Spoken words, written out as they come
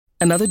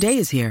Another day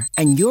is here,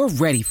 and you're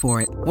ready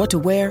for it. What to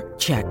wear?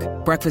 Check.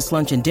 Breakfast,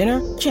 lunch, and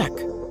dinner? Check.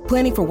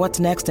 Planning for what's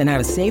next and how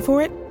to save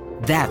for it?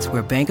 That's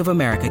where Bank of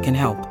America can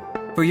help.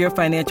 For your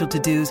financial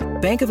to-dos,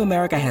 Bank of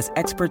America has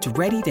experts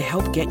ready to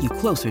help get you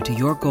closer to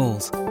your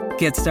goals.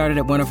 Get started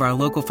at one of our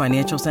local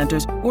financial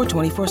centers or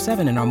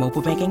 24/7 in our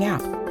mobile banking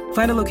app.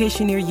 Find a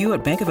location near you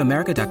at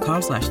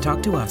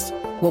bankofamerica.com/talktous.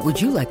 What would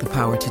you like the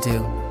power to do?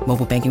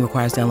 Mobile banking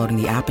requires downloading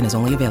the app and is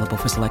only available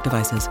for select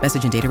devices.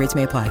 Message and data rates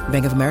may apply.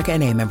 Bank of America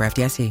N.A., member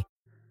FDIC.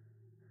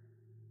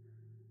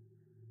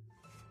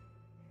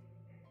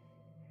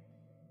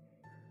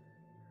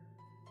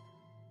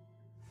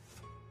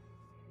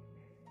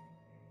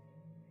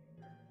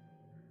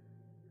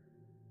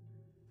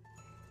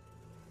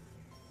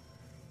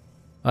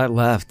 I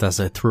laughed as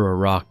I threw a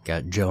rock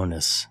at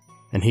Jonas,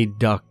 and he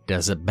ducked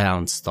as it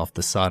bounced off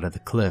the side of the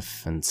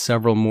cliff and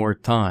several more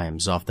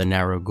times off the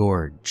narrow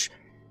gorge,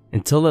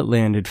 until it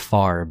landed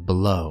far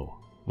below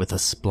with a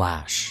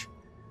splash.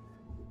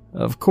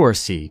 Of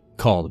course he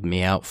called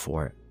me out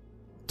for it,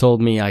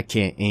 told me I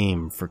can't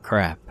aim for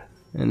crap,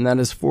 and that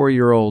his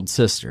 4-year-old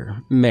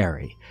sister,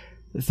 Mary,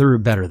 threw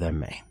better than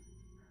me.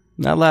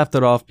 I laughed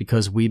it off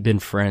because we've been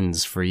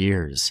friends for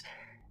years,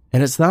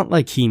 and it's not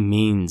like he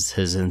means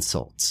his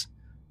insults.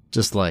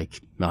 Just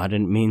like, I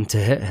didn't mean to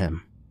hit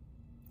him.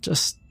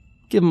 Just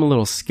give him a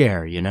little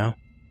scare, you know?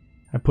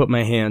 I put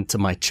my hand to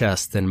my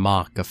chest in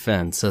mock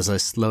offense as I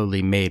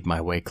slowly made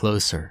my way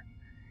closer,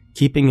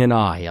 keeping an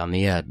eye on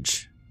the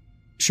edge.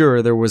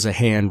 Sure, there was a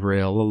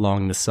handrail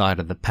along the side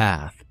of the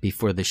path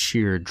before the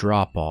sheer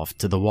drop-off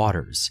to the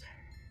waters,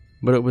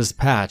 but it was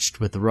patched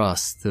with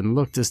rust and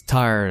looked as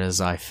tired as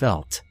I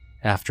felt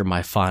after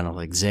my final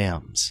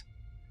exams.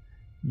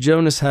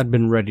 Jonas had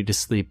been ready to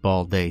sleep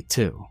all day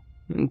too,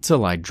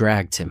 until I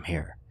dragged him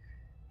here.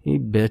 He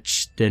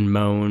bitched and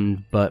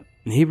moaned, but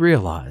he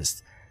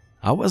realized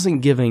I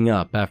wasn't giving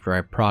up after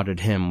I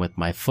prodded him with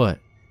my foot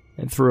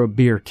and threw a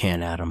beer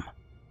can at him.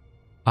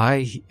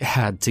 I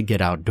had to get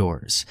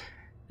outdoors,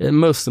 and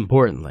most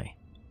importantly,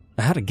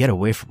 I had to get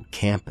away from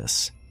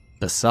campus.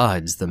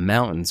 Besides, the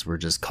mountains were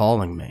just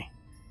calling me.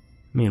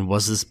 I mean,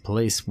 was this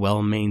place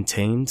well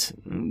maintained?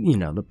 You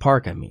know, the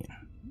park, I mean.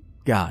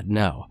 God,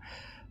 no.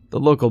 The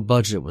local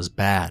budget was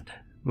bad.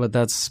 But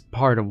that's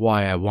part of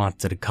why I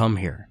wanted to come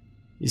here.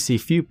 You see,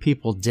 few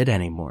people did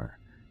anymore,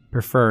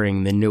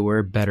 preferring the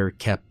newer,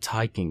 better-kept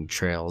hiking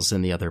trails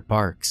in the other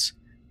parks.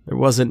 There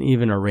wasn't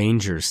even a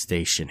ranger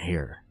station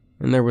here,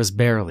 and there was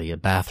barely a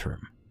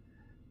bathroom.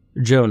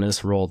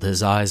 Jonas rolled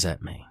his eyes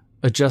at me,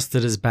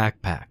 adjusted his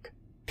backpack,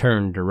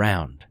 turned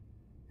around,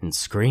 and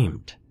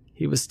screamed.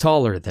 He was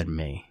taller than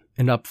me,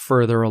 and up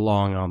further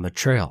along on the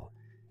trail,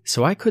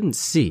 so I couldn't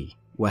see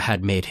what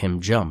had made him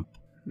jump.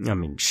 I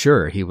mean,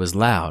 sure, he was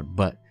loud,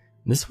 but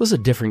this was a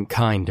different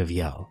kind of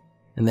yell,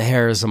 and the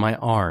hairs on my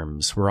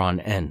arms were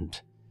on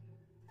end.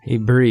 He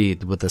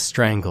breathed with a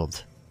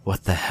strangled,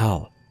 "What the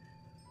hell?"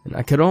 and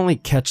I could only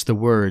catch the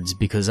words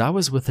because I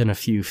was within a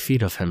few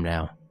feet of him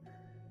now.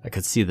 I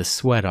could see the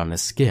sweat on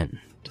his skin,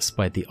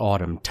 despite the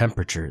autumn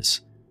temperatures.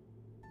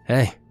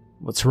 "Hey,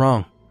 what's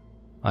wrong?"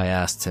 I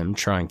asked him,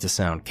 trying to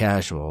sound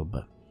casual,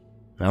 but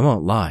I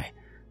won't lie,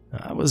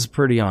 I was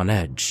pretty on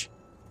edge.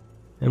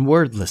 And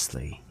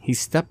wordlessly, he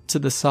stepped to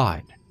the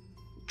side.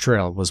 The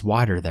trail was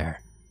wider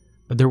there,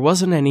 but there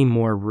wasn't any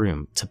more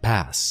room to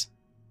pass.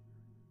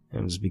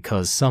 It was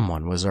because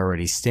someone was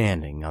already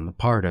standing on the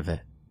part of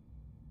it.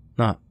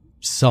 Not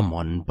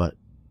someone, but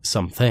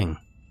something.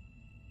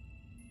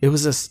 It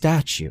was a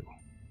statue.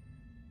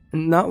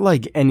 Not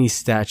like any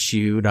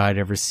statue I'd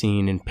ever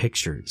seen in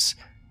pictures,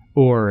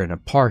 or in a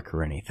park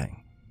or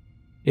anything.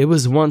 It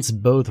was once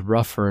both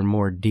rougher and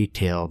more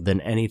detailed than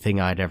anything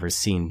I'd ever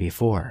seen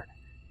before.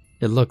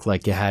 It looked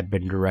like it had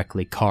been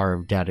directly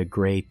carved out of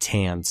gray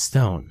tan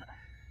stone,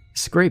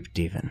 scraped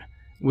even,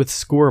 with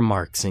score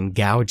marks and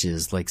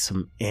gouges like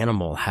some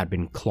animal had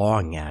been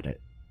clawing at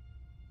it.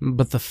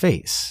 But the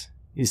face,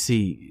 you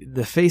see,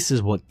 the face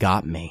is what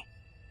got me.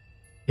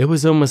 It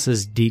was almost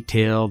as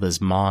detailed as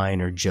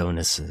mine or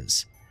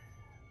Jonas's.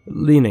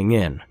 Leaning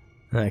in,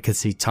 I could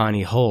see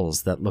tiny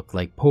holes that looked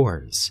like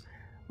pores,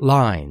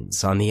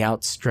 lines on the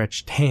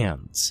outstretched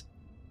hands,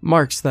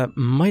 marks that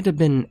might have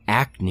been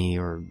acne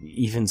or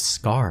even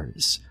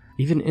scars.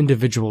 Even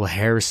individual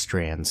hair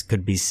strands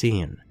could be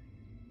seen,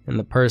 and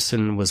the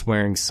person was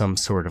wearing some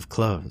sort of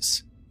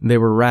clothes. They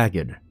were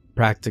ragged,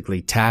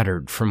 practically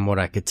tattered from what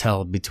I could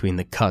tell between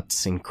the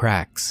cuts and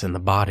cracks in the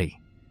body.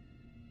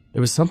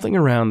 There was something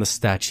around the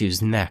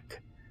statue's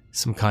neck,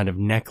 some kind of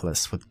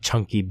necklace with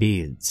chunky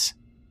beads.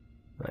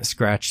 I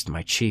scratched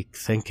my cheek,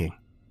 thinking,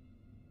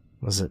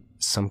 was it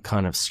some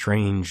kind of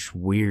strange,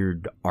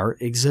 weird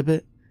art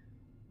exhibit?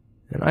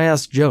 And I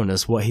asked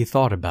Jonas what he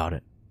thought about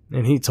it,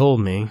 and he told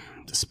me,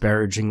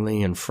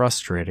 disparagingly and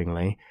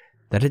frustratingly,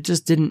 that it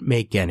just didn't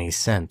make any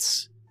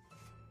sense.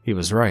 He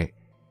was right.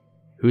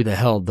 Who the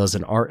hell does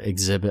an art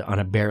exhibit on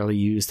a barely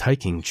used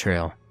hiking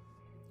trail?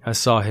 I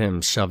saw him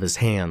shove his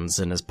hands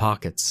in his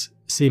pockets,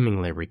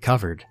 seemingly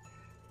recovered,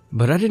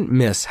 but I didn't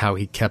miss how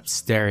he kept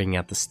staring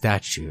at the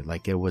statue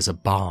like it was a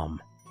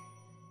bomb.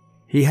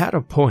 He had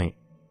a point,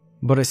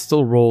 but I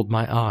still rolled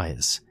my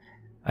eyes.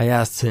 I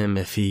asked him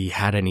if he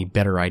had any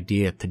better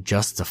idea to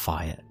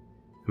justify it.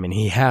 I mean,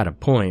 he had a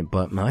point,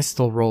 but I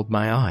still rolled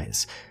my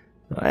eyes.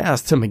 I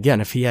asked him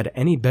again if he had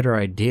any better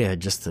idea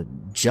just to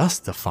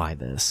justify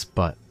this,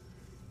 but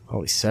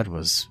all he said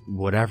was,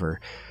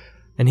 whatever.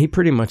 And he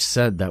pretty much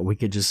said that we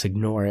could just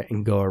ignore it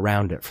and go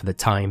around it for the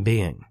time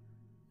being.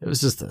 It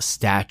was just a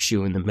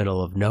statue in the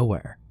middle of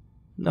nowhere.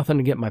 Nothing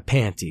to get my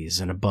panties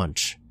in a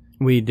bunch.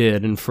 We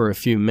did, and for a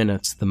few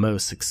minutes the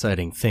most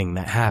exciting thing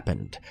that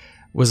happened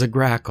was a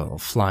grackle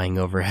flying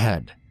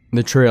overhead.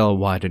 The trail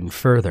widened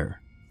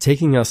further,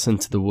 taking us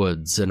into the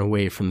woods and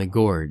away from the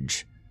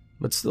gorge,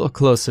 but still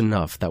close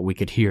enough that we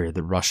could hear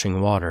the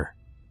rushing water.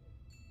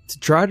 To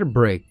try to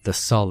break the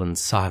sullen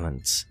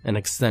silence and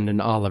extend an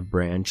olive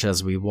branch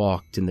as we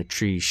walked in the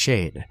tree's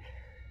shade,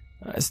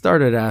 I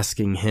started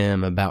asking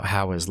him about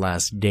how his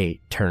last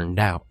date turned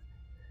out.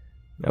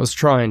 I was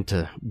trying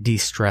to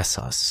de-stress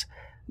us,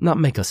 not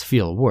make us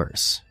feel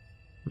worse.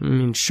 I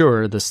mean,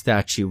 sure, the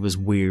statue was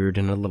weird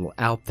and a little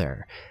out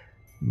there,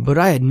 but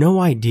I had no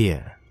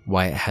idea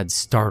why it had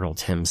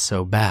startled him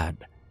so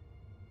bad.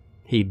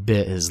 He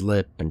bit his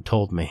lip and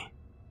told me,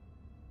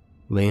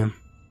 "Liam,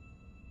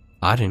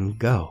 I didn't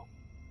go."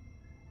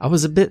 I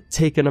was a bit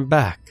taken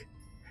aback.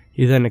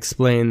 He then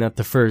explained that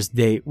the first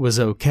date was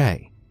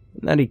okay,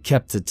 and that he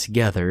kept it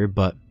together,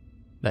 but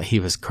that he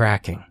was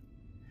cracking.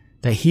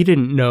 That he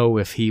didn't know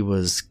if he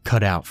was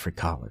cut out for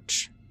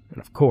college. And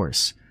of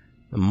course,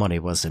 the money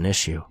was an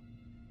issue.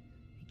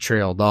 He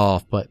trailed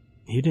off, but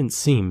he didn't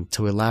seem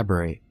to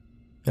elaborate.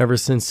 Ever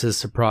since his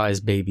surprise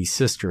baby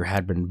sister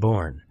had been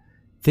born,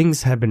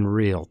 things had been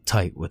real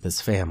tight with his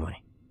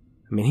family.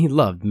 I mean, he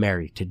loved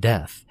Mary to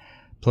death,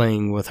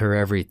 playing with her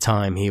every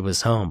time he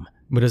was home,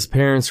 but his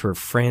parents were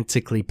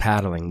frantically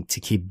paddling to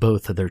keep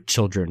both of their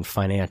children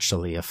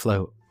financially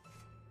afloat.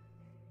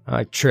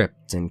 I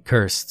tripped and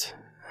cursed,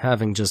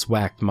 having just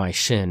whacked my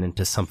shin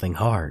into something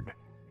hard.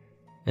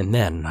 And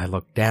then I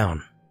looked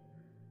down.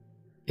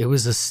 It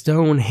was a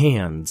stone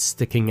hand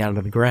sticking out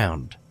of the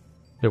ground.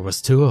 There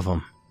was two of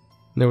them.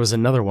 There was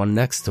another one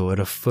next to it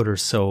a foot or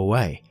so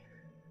away.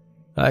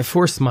 I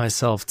forced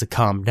myself to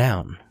calm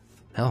down.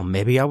 Hell,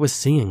 maybe I was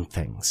seeing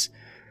things.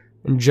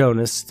 And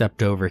Jonas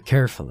stepped over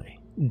carefully,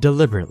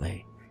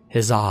 deliberately,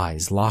 his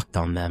eyes locked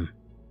on them.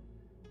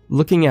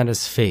 Looking at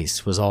his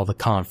face was all the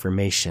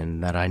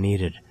confirmation that I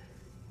needed.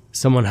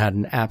 Someone had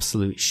an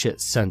absolute shit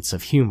sense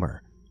of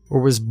humor,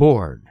 or was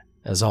bored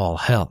as all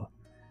hell.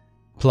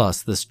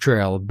 Plus, this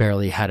trail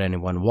barely had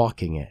anyone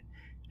walking it,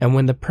 and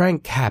when the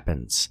prank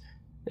happens,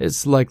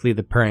 it's likely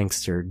the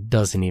prankster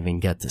doesn't even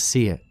get to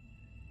see it.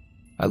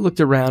 I looked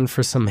around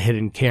for some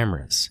hidden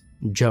cameras.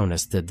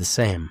 Jonas did the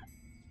same.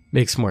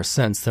 Makes more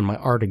sense than my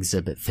art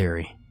exhibit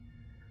theory.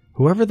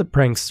 Whoever the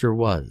prankster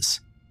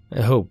was,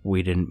 I hope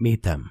we didn't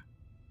meet them.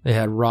 They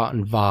had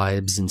rotten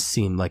vibes and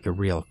seemed like a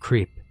real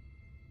creep.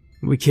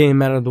 We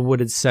came out of the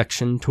wooded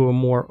section to a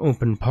more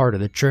open part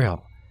of the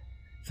trail,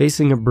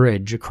 facing a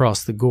bridge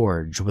across the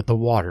gorge with the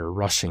water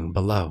rushing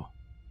below.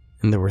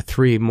 And there were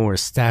 3 more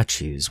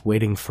statues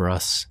waiting for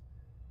us.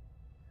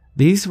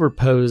 These were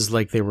posed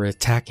like they were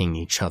attacking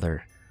each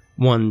other,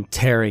 one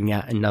tearing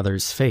at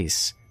another's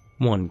face,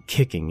 one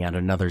kicking at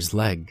another's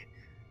leg.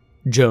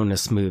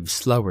 Jonas moved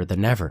slower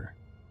than ever.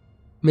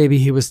 Maybe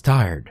he was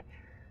tired.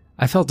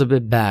 I felt a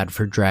bit bad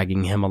for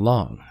dragging him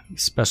along,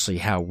 especially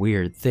how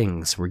weird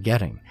things were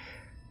getting,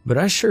 but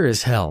I sure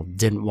as hell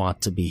didn't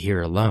want to be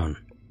here alone.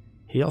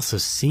 He also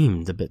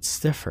seemed a bit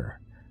stiffer,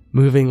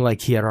 moving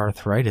like he had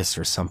arthritis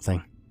or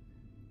something.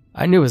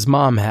 I knew his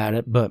mom had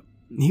it, but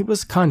he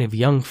was kind of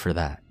young for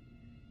that.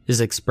 His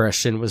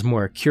expression was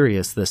more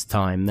curious this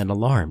time than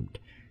alarmed,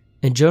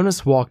 and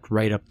Jonas walked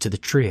right up to the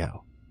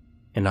trio,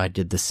 and I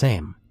did the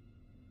same.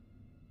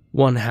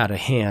 One had a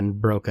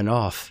hand broken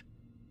off,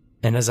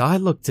 and as I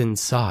looked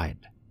inside,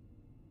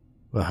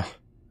 well,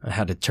 I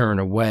had to turn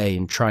away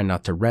and try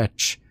not to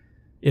retch.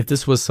 If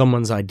this was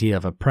someone's idea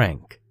of a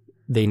prank,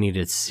 they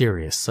needed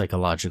serious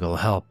psychological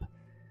help.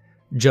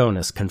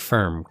 Jonas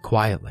confirmed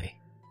quietly.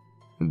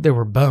 There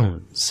were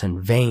bones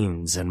and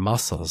veins and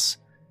muscles.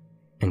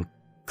 And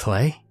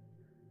clay?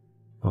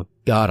 Oh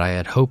God, I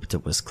had hoped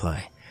it was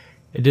clay.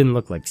 It didn't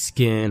look like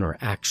skin or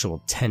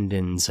actual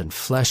tendons and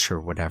flesh or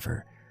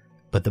whatever,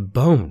 but the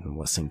bone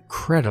was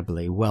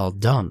incredibly well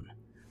done.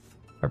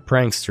 Our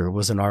prankster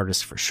was an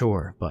artist for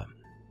sure, but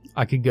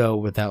I could go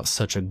without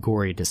such a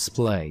gory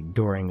display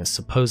during a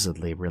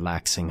supposedly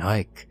relaxing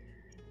hike.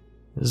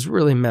 It was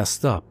really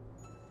messed up.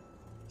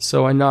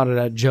 So I nodded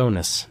at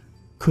Jonas.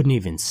 Couldn't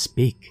even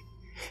speak.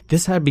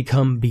 This had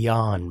become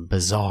beyond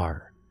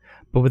bizarre,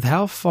 but with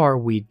how far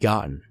we'd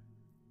gotten,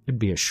 it'd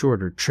be a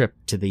shorter trip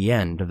to the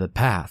end of the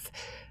path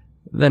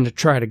than to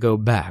try to go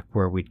back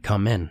where we'd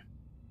come in.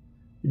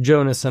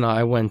 Jonas and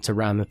I went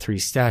around the 3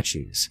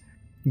 statues,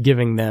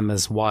 giving them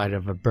as wide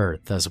of a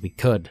berth as we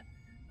could.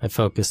 I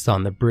focused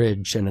on the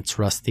bridge and its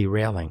rusty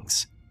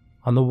railings,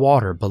 on the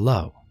water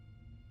below,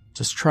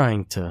 just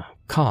trying to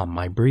calm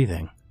my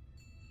breathing.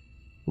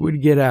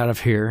 We'd get out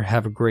of here,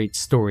 have a great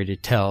story to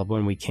tell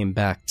when we came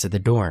back to the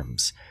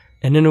dorms,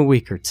 and in a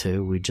week or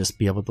two we'd just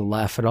be able to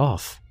laugh it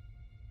off.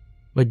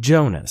 But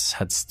Jonas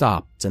had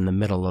stopped in the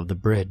middle of the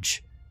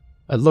bridge.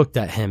 I looked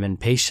at him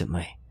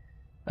impatiently.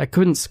 I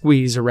couldn't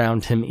squeeze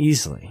around him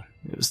easily.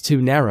 It was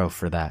too narrow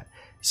for that,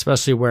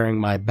 especially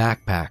wearing my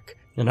backpack,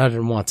 and I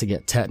didn't want to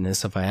get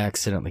tetanus if I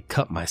accidentally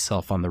cut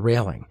myself on the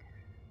railing.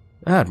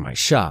 I had my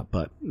shot,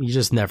 but you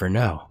just never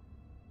know.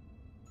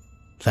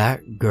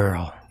 "That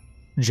girl,"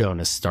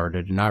 Jonas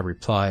started, and I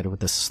replied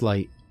with a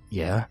slight,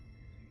 "Yeah?"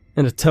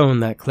 in a tone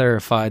that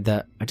clarified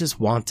that I just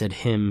wanted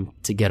him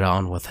to get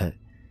on with it.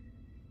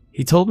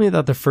 He told me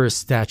that the first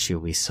statue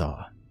we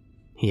saw,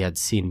 he had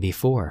seen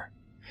before,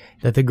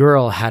 that the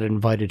girl had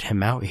invited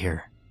him out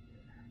here.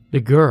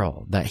 The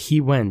girl that he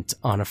went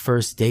on a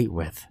first date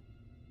with,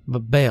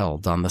 but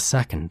bailed on the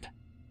second.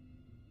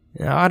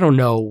 Now, I don't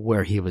know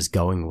where he was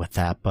going with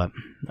that, but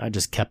I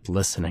just kept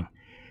listening.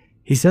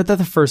 He said that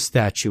the first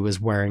statue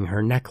was wearing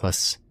her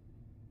necklace.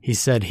 He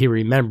said he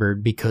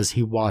remembered because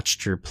he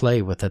watched her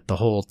play with it the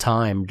whole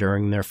time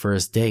during their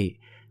first date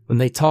when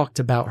they talked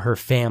about her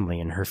family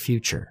and her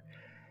future.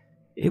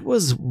 It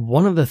was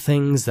one of the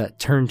things that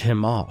turned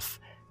him off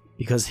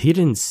because he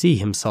didn't see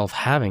himself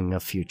having a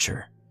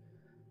future.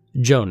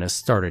 Jonas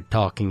started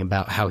talking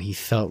about how he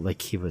felt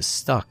like he was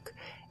stuck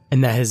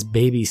and that his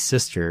baby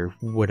sister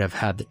would have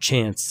had the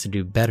chance to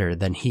do better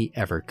than he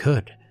ever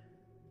could.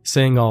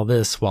 Saying all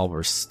this while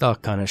we're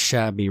stuck on a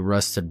shabby,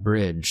 rusted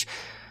bridge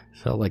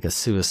felt like a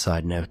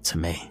suicide note to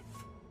me,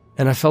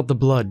 and I felt the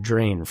blood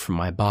drain from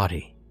my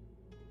body.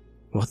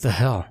 What the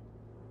hell?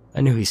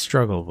 I knew he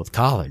struggled with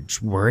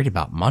college, worried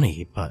about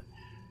money, but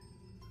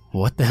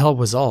what the hell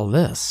was all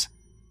this?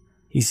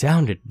 He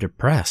sounded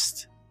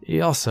depressed. He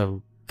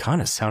also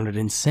kind of sounded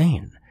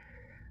insane,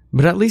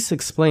 but at least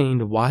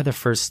explained why the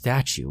first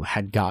statue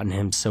had gotten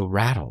him so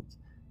rattled.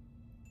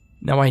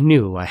 Now I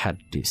knew I had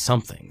to do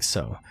something,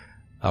 so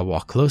I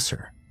walked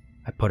closer.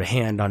 I put a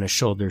hand on his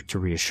shoulder to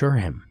reassure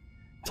him,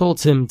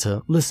 told him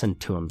to listen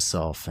to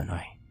himself, and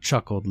I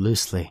chuckled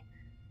loosely.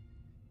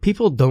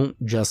 People don't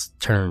just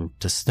turn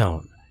to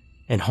stone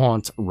and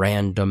haunt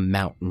random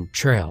mountain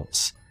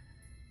trails.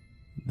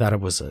 That it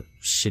was a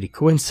shitty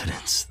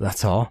coincidence,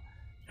 that's all.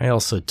 I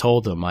also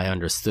told him I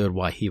understood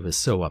why he was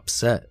so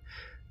upset.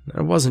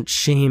 I wasn't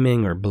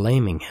shaming or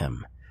blaming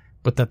him,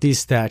 but that these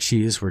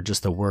statues were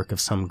just the work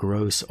of some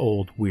gross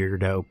old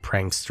weirdo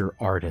prankster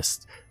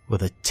artist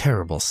with a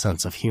terrible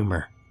sense of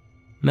humor.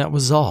 And that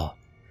was all,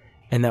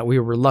 and that we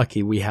were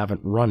lucky we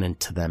haven't run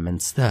into them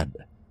instead.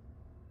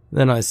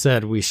 Then I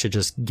said we should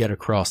just get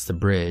across the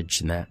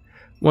bridge and that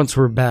once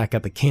we're back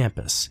at the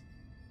campus,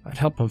 I'd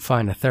help him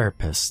find a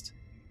therapist.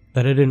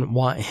 That I didn't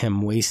want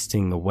him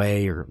wasting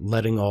away or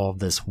letting all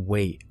this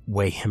weight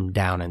weigh him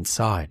down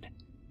inside.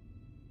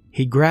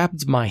 He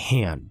grabbed my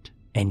hand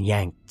and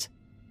yanked.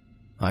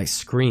 I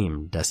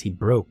screamed as he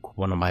broke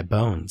one of my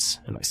bones,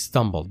 and I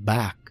stumbled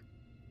back.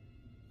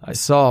 I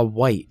saw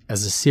white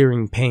as a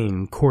searing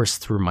pain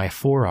coursed through my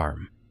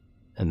forearm,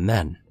 and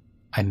then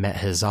I met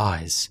his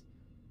eyes.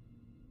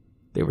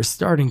 They were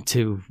starting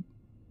to...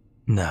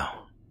 No,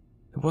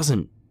 it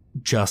wasn't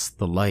just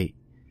the light.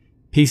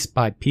 Piece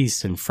by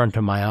piece in front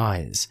of my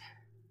eyes,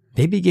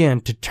 they began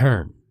to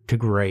turn to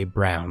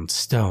gray-brown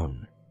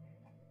stone.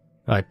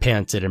 I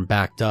panted and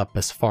backed up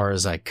as far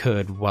as I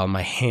could while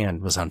my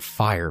hand was on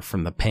fire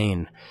from the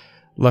pain.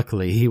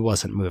 Luckily, he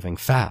wasn't moving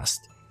fast.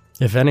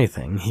 If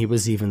anything, he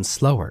was even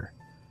slower.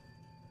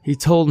 He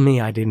told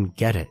me I didn't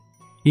get it.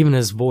 Even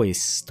his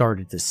voice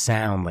started to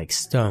sound like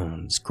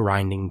stones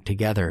grinding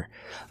together,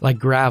 like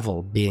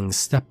gravel being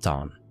stepped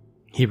on.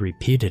 He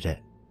repeated it.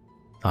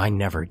 I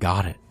never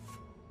got it.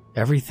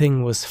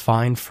 Everything was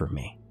fine for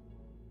me.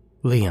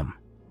 Liam,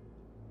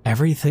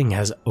 everything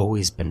has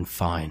always been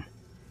fine.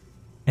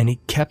 And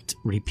he kept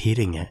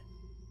repeating it.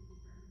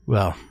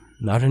 Well,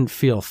 I didn't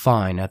feel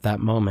fine at that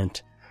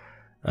moment.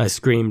 I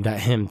screamed at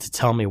him to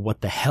tell me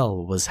what the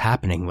hell was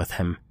happening with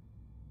him.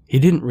 He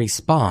didn't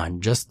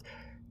respond, just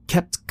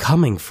kept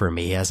coming for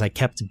me as I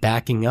kept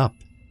backing up.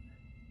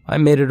 I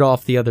made it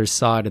off the other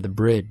side of the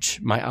bridge,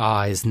 my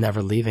eyes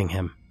never leaving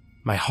him.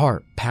 My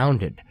heart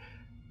pounded.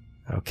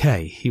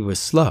 Okay, he was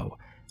slow.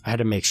 I had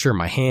to make sure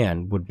my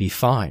hand would be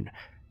fine,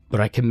 but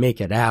I could make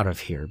it out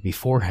of here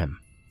before him.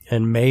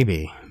 And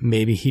maybe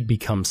he'd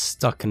become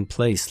stuck in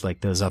place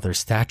like those other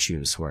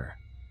statues were.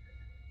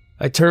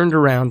 I turned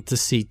around to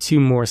see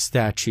two more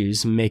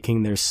statues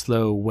making their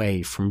slow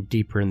way from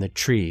deeper in the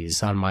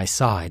trees on my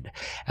side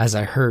as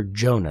I heard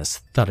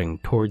Jonas thudding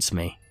towards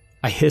me.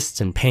 I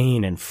hissed in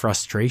pain and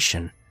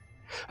frustration.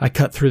 I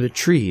cut through the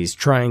trees,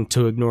 trying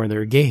to ignore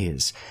their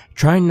gaze,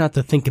 trying not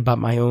to think about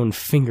my own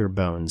finger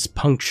bones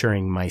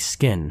puncturing my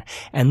skin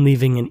and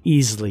leaving an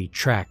easily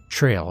tracked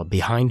trail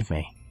behind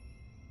me.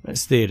 I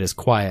stayed as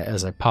quiet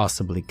as I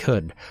possibly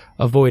could,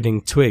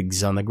 avoiding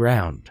twigs on the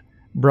ground,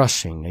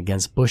 brushing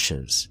against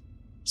bushes,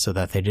 so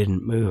that they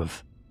didn't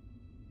move.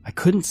 I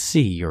couldn't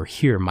see or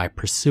hear my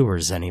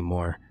pursuers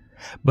anymore,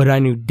 but I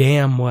knew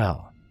damn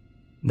well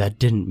that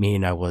didn't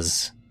mean I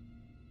was...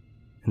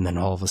 And then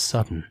all of a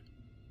sudden,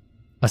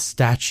 A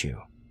statue,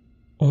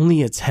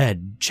 only its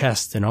head,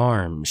 chest, and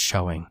arms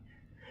showing,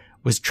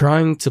 was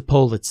trying to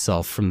pull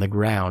itself from the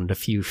ground a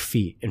few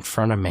feet in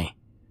front of me.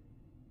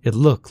 It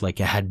looked like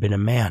it had been a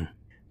man,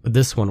 but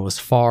this one was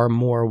far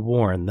more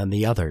worn than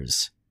the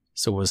others,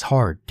 so it was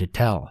hard to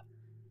tell.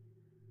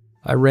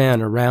 I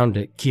ran around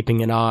it,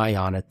 keeping an eye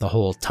on it the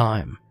whole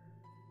time.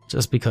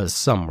 Just because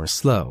some were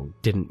slow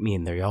didn't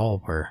mean they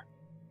all were.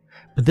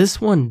 But this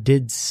one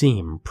did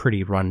seem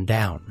pretty run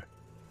down,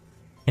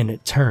 and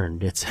it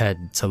turned its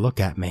head to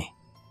look at me.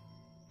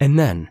 And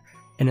then,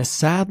 in a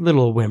sad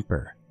little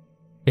whimper,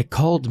 it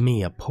called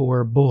me a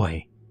poor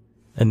boy,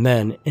 and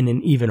then, in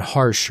an even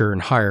harsher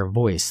and higher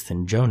voice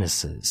than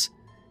Jonas's,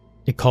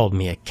 it called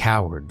me a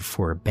coward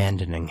for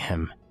abandoning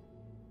him.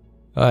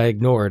 I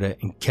ignored it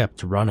and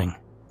kept running.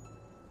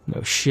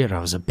 No shit, I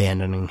was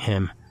abandoning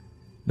him.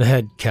 The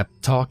head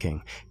kept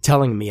talking,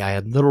 telling me I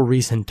had little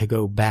reason to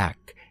go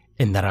back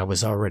and that I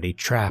was already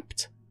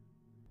trapped.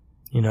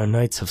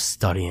 Nights of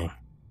studying,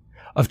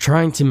 of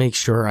trying to make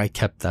sure I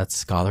kept that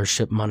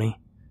scholarship money,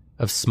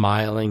 of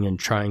smiling and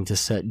trying to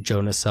set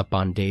Jonas up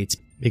on dates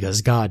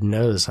because God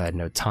knows I had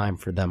no time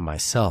for them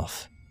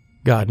myself.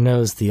 God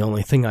knows the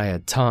only thing I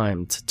had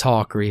time to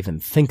talk or even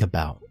think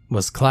about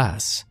was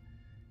class.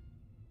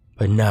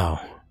 But no,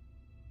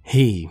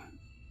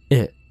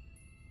 it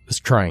was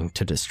trying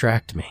to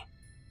distract me.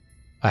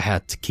 I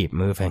had to keep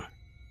moving.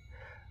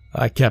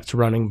 I kept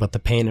running, but the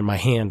pain in my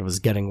hand was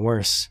getting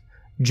worse.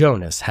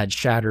 Jonas had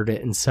shattered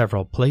it in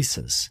several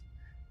places.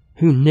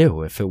 Who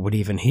knew if it would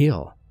even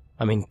heal?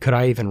 Could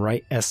I even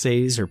write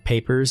essays or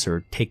papers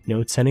or take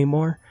notes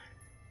anymore?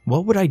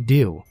 What would I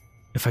do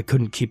if I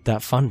couldn't keep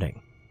that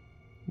funding?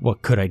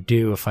 What could I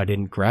do if I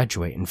didn't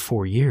graduate in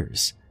 4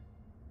 years?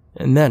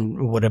 And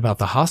then, what about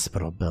the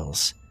hospital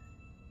bills?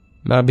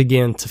 I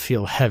began to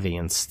feel heavy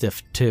and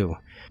stiff too.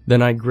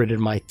 Then I gritted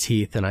my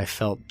teeth and I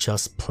felt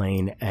just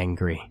plain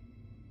angry.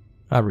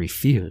 I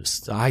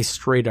refused. I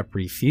straight up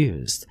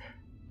refused.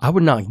 I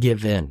would not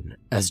give in,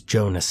 as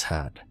Jonas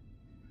had.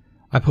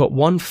 I put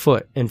one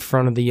foot in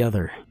front of the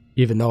other,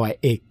 even though I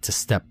ached to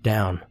step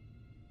down.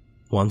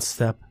 One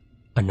step,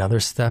 another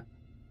step.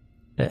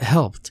 It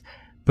helped,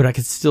 but I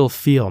could still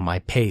feel my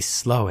pace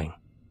slowing.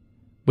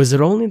 Was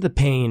it only the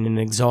pain and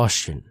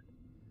exhaustion?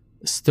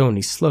 The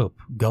stony slope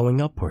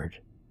going upward.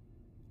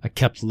 I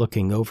kept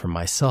looking over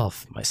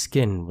myself. My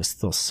skin was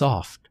still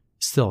soft,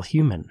 still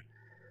human.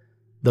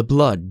 The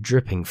blood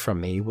dripping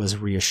from me was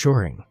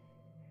reassuring,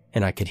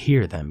 and I could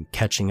hear them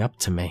catching up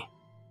to me.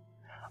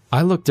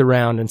 I looked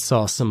around and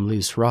saw some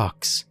loose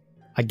rocks.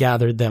 I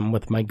gathered them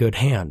with my good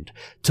hand,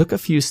 took a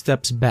few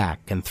steps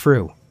back and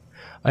threw.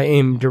 I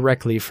aimed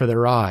directly for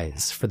their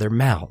eyes, for their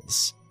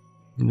mouths.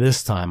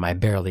 This time I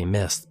barely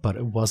missed, but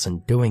it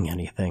wasn't doing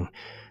anything.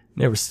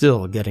 They were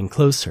still getting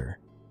closer,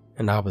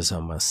 and I was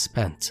almost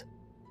spent.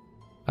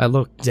 I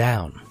looked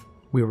down.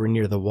 We were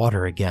near the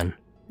water again.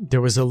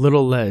 There was a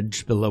little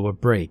ledge below a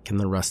break in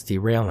the rusty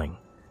railing,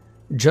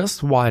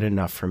 just wide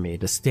enough for me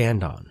to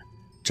stand on,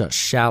 just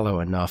shallow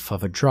enough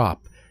of a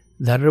drop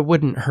that it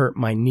wouldn't hurt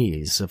my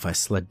knees if I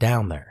slid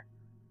down there,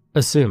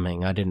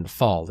 assuming I didn't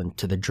fall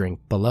into the drink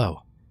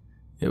below.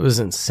 It was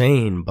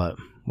insane, but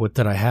what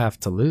did I have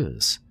to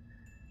lose?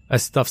 I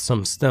stuffed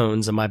some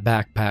stones in my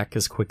backpack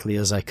as quickly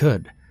as I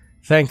could.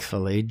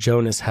 Thankfully,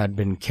 Jonas had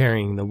been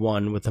carrying the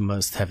one with the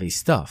most heavy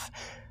stuff.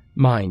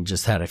 Mine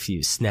just had a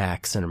few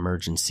snacks and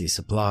emergency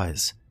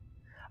supplies.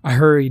 I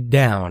hurried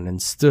down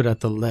and stood at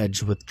the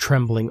ledge with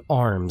trembling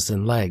arms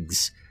and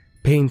legs,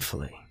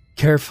 painfully,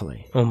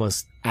 carefully,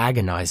 almost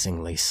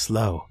agonizingly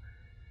slow.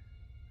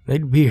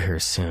 They'd be here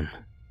soon,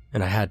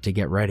 and I had to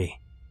get ready.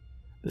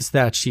 The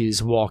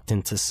statues walked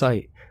into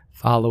sight,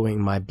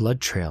 following my blood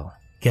trail,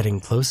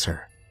 getting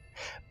closer.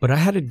 But I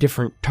had a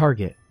different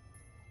target.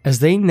 As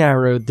they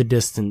narrowed the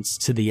distance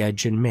to the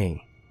edge and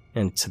me,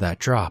 and to that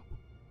drop,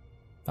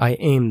 I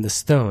aimed the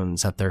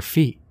stones at their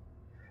feet,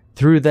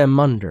 threw them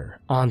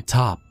under, on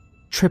top,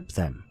 tripped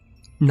them,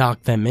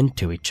 knocked them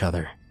into each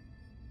other.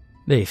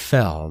 They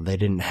fell. They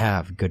didn't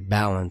have good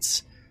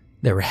balance.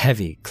 They were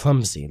heavy,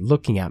 clumsy,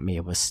 looking at me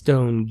with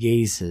stone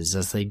gazes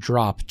as they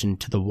dropped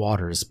into the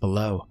waters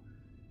below.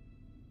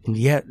 And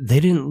yet they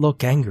didn't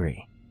look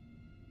angry.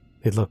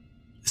 They looked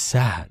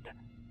sad.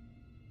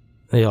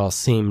 They all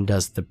seemed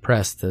as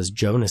depressed as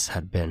Jonas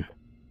had been.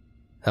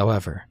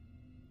 However,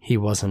 he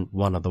wasn't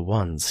one of the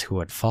ones who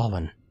had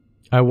fallen.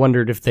 I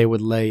wondered if they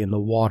would lay in the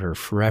water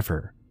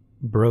forever,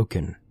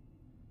 broken,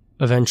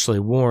 eventually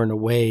worn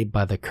away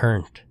by the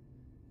current,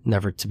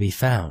 never to be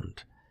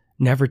found,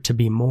 never to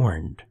be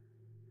mourned.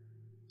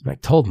 And I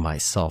told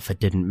myself it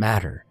didn't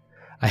matter.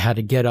 I had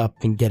to get up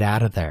and get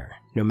out of there,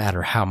 no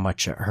matter how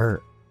much it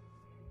hurt.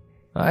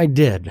 I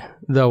did,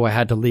 though I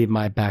had to leave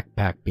my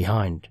backpack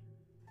behind.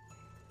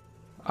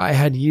 I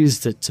had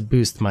used it to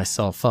boost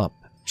myself up,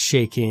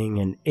 shaking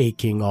and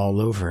aching all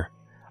over.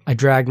 I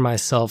dragged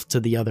myself to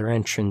the other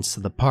entrance to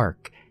the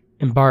park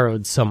and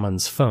borrowed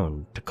someone's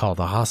phone to call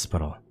the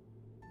hospital.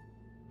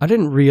 I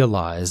didn't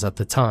realize at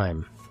the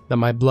time that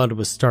my blood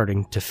was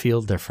starting to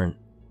feel different.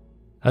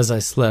 As I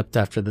slept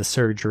after the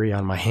surgery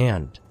on my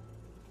hand,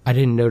 I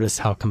didn't notice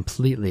how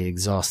completely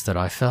exhausted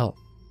I felt,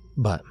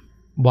 but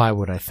why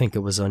would I think it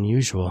was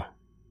unusual?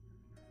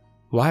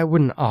 Why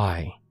wouldn't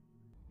I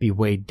be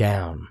weighed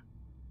down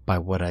by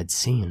what I'd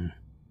seen?